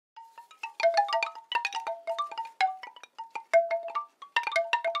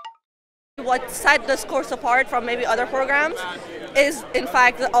What set this course apart from maybe other programs is, in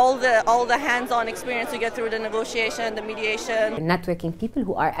fact, all the hands-on experience you get through the negotiation, the mediation. Networking people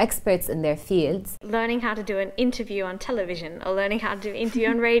who are experts in their fields. Learning how to do an interview on television or learning how to do an interview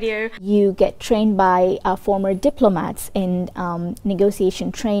on radio. You get trained by former diplomats in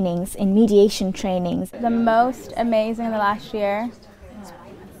negotiation trainings, in mediation trainings. The most amazing in the last year is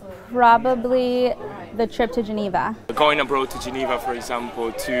probably the trip to Geneva. Going abroad to Geneva, for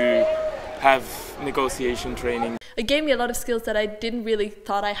example, to have negotiation training. It gave me a lot of skills that I didn't really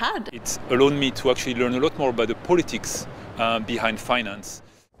thought I had. It allowed me to actually learn a lot more about the politics behind finance.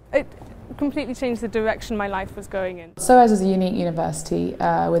 It completely changed the direction my life was going in. SOAS is a unique university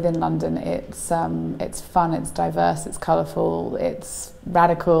within London. It's fun, it's diverse, it's colourful, it's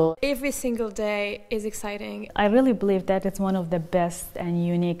radical. Every single day is exciting. I really believe that it's one of the best and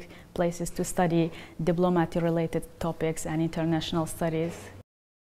unique places to study diplomacy-related topics and international studies.